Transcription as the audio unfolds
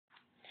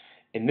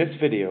In this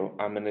video,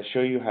 I'm going to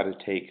show you how to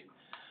take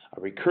a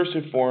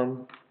recursive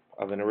form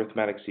of an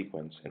arithmetic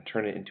sequence and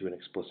turn it into an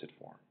explicit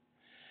form.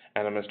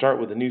 And I'm going to start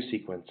with a new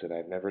sequence that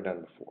I've never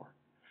done before.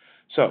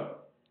 So,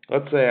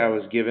 let's say I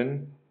was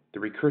given the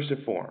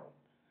recursive form,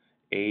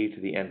 a to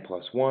the n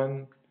plus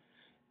 1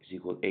 is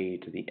equal to a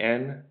to the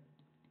n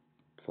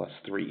plus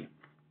 3.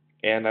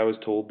 And I was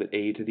told that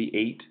a to the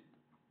 8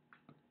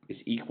 is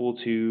equal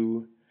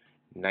to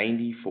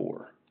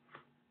 94.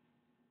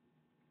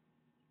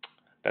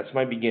 That's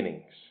my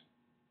beginnings.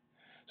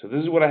 So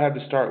this is what I have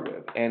to start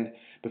with. And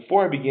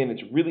before I begin,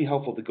 it's really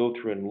helpful to go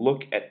through and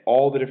look at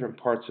all the different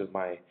parts of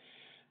my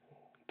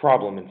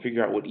problem and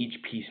figure out what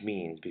each piece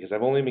means, because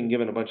I've only been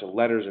given a bunch of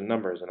letters and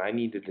numbers and I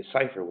need to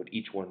decipher what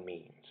each one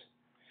means.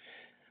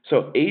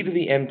 So a to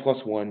the n plus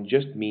 1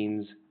 just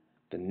means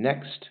the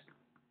next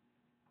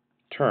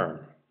term.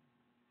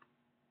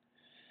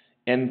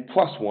 N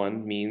plus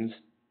 1 means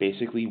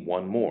basically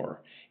one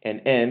more.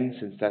 And n,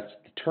 since that's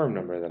the term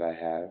number that I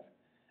have,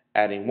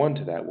 adding 1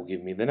 to that will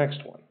give me the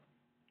next one.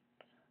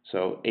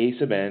 So a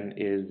sub n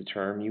is the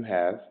term you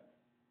have,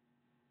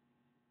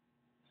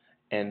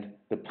 and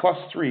the plus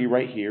 3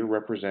 right here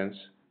represents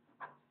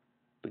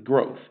the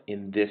growth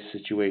in this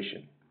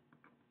situation.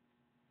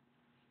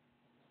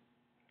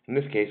 In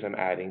this case, I'm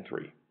adding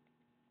 3.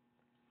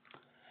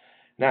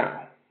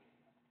 Now,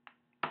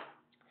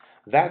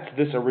 that's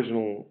this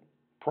original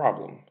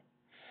problem.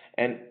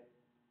 And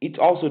it's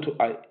also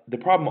the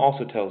problem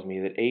also tells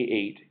me that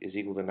A8 is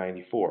equal to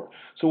 94.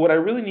 So what I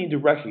really need to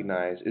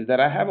recognize is that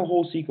I have a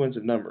whole sequence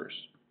of numbers.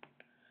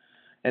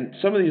 And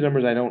some of these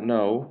numbers I don't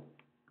know,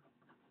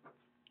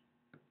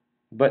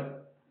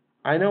 but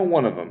I know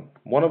one of them.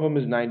 One of them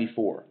is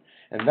 94.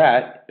 And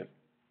that,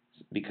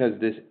 because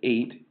this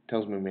 8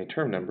 tells me my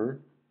term number,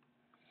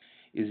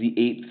 is the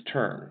 8th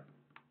term.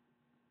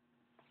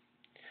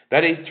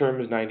 That 8th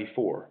term is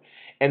 94.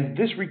 And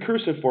this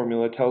recursive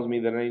formula tells me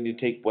that I need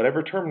to take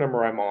whatever term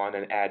number I'm on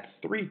and add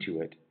 3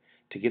 to it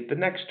to get the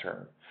next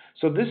term.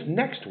 So this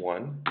next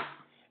one,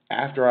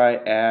 after I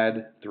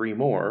add 3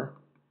 more,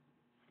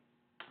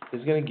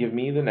 is going to give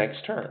me the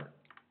next term.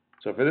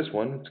 So for this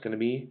one, it's going to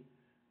be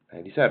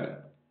 97,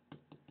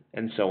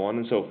 and so on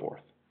and so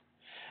forth.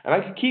 And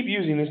I could keep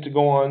using this to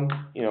go on,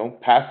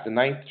 past the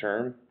 9th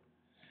term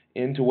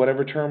into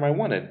whatever term I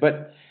wanted.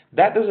 But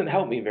that doesn't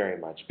help me very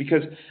much,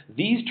 because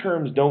these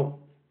terms don't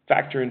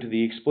factor into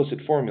the explicit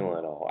formula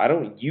at all. I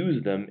don't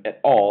use them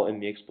at all in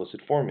the explicit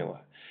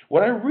formula.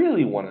 What I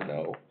really want to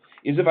know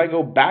is if I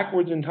go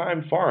backwards in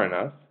time far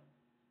enough,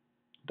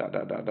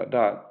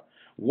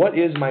 what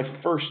is my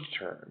first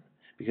term?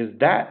 Because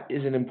that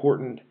is an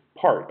important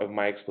part of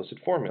my explicit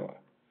formula.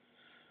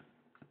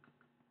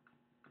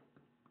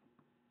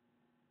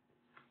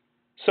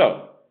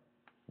 So,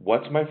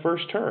 what's my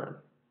first term?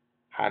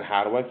 And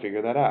how do I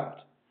figure that out?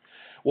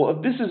 Well,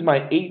 if this is my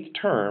 8th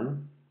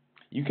term,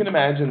 you can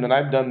imagine that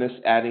I've done this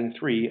adding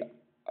 3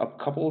 a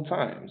couple of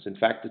times. In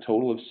fact, a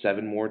total of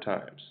 7 more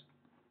times.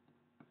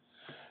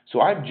 So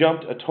I've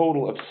jumped a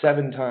total of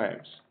 7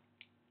 times.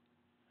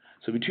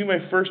 So between my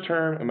first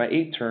term and my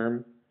 8th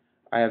term,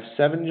 I have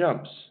 7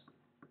 jumps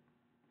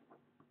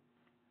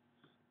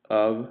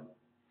of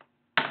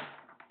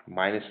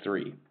minus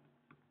 3.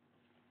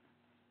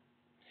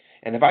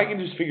 And if I can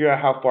just figure out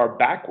how far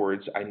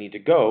backwards I need to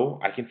go,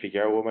 I can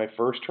figure out what my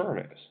first term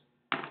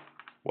is.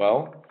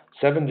 Well,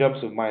 7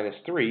 jumps of minus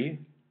 3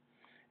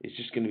 is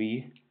just going to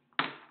be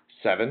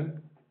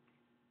 7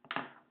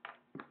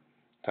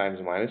 times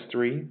minus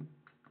 3,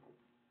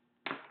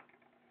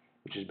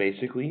 which is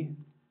basically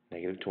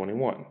negative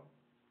 21.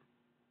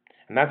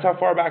 And that's how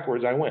far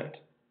backwards I went.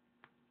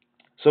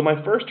 So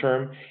my first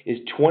term is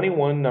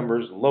 21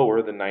 numbers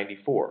lower than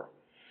 94.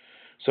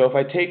 So if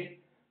I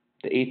take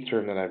the 8th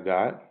term that I've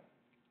got,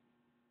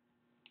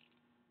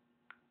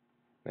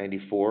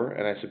 94,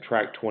 and I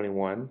subtract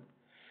 21,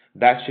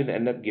 that should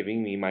end up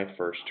giving me my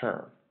first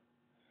term.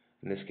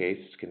 In this case,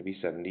 it's going to be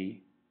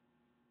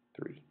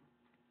 73.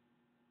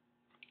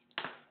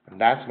 And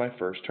that's my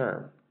first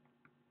term.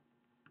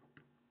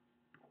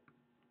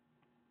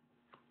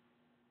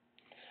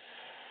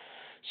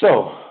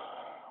 So,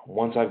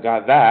 once I've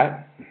got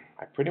that,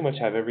 I pretty much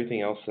have everything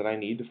else that I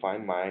need to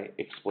find my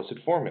explicit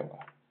formula.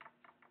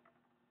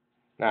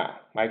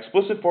 Now, my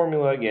explicit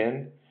formula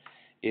again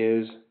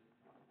is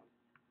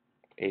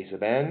a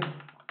sub n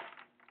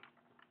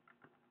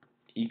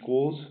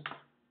equals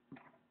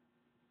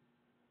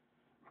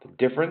the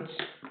difference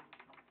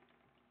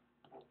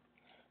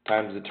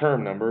times the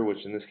term number,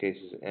 which in this case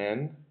is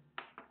n,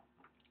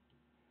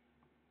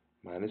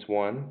 minus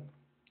 1,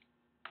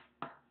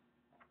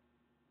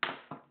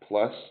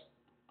 plus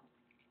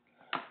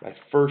my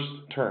first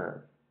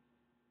term,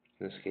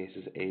 in this case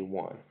is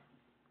A1.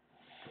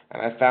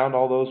 And I found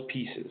all those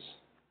pieces.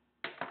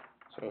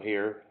 So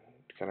here,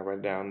 to kind of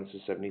write down, this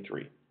is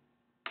 73.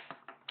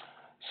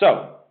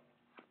 So,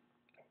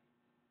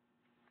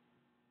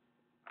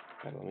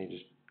 let me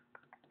just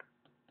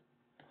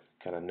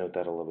kind of note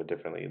that a little bit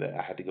differently. That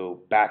I had to go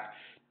back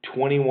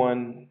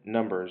 21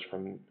 numbers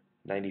from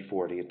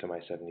 94 to get to my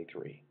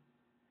 73.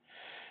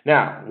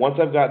 Now, once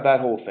I've got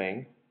that whole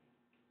thing,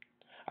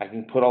 I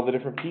can put all the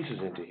different pieces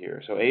into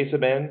here. So a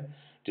sub n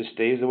just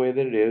stays the way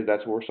that it is.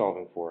 That's what we're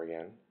solving for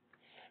again.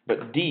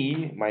 But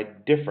d, my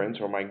difference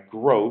or my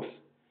growth,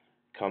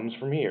 comes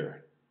from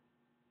here.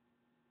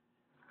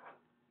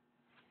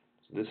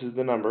 So this is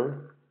the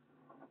number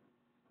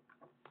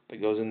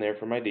that goes in there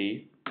for my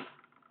d.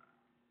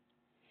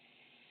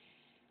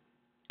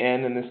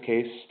 N in this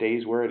case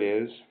stays where it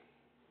is,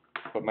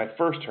 but my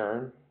first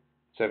term,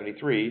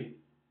 73,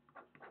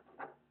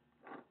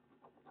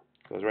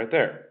 goes right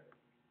there.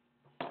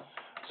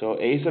 So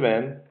a sub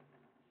n,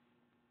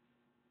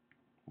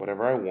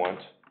 whatever I want,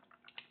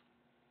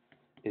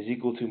 is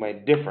equal to my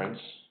difference,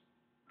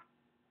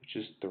 which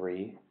is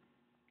 3,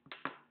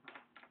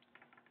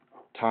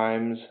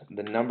 times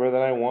the number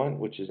that I want,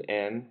 which is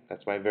n,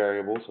 that's my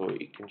variable, so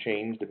it can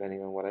change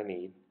depending on what I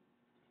need,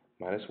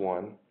 minus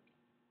 1,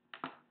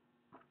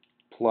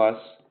 plus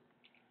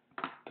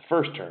the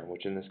first term,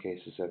 which in this case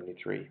is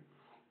 73.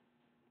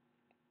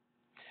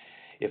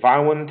 If I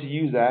wanted to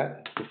use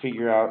that to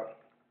figure out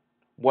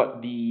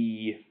what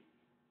the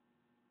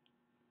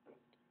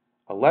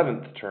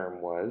 11th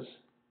term was,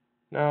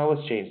 no,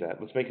 let's change that.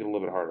 Let's make it a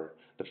little bit harder.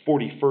 The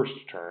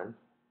 41st term,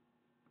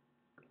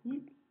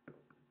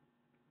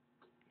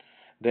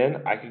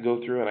 then I could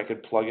go through and I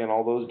could plug in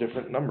all those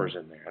different numbers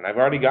in there. And I've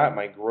already got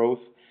my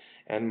growth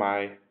and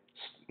my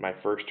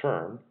first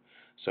term.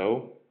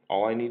 So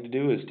all I need to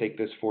do is take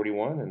this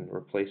 41 and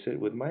replace it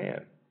with my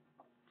n.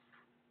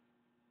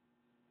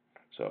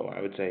 So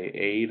I would say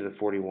a to the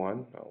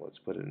 41. Oh, let's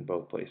put it in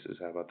both places.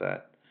 How about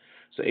that?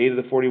 So a to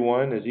the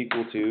 41 is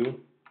equal to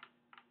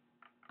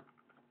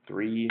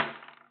 3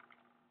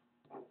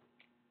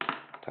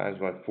 times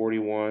my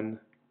 41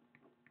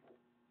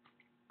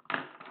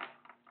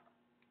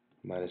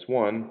 minus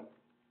 1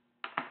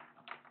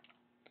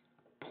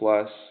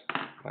 plus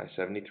my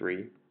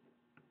 73.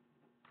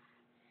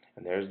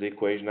 And there's the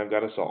equation I've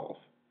got to solve.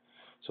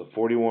 So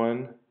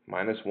 41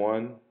 minus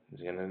 1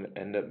 is going to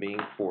end up being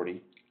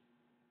 40.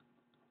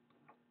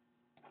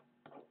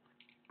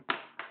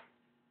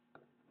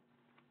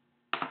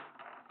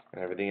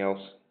 And everything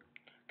else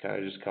kind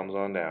of just comes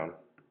on down.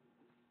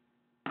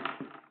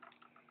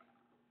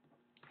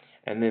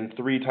 And then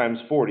 3 times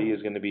 40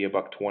 is going to be $1.20,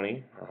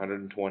 or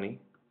 120,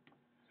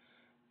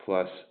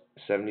 plus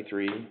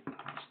 73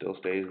 still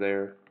stays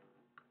there.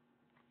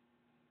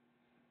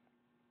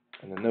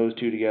 And then those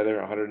two together,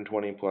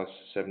 120 plus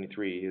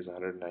 73 is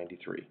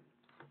 193.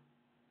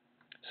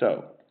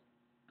 So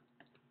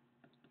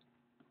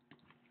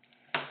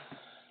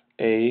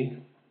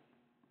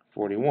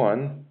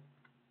A41,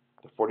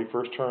 the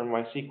 41st term in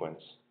my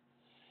sequence,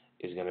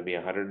 is going to be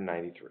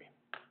 193.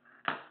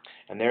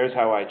 And there's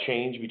how I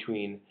change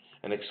between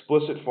an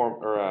explicit form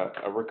or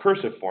a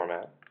recursive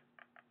format,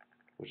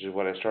 which is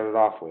what I started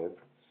off with,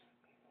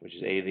 which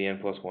is a to the n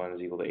plus 1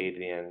 is equal to a to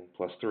the n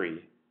plus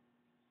 3,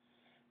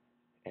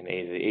 and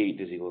a to the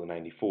 8 is equal to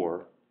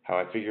 94, how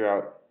I figure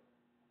out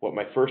what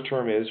my first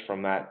term is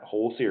from that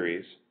whole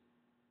series,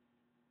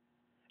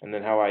 and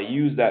then how I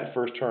use that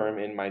first term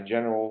in my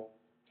general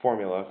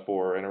formula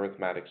for an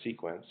arithmetic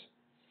sequence,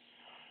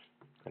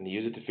 and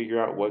use it to figure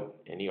out what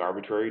any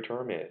arbitrary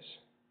term is.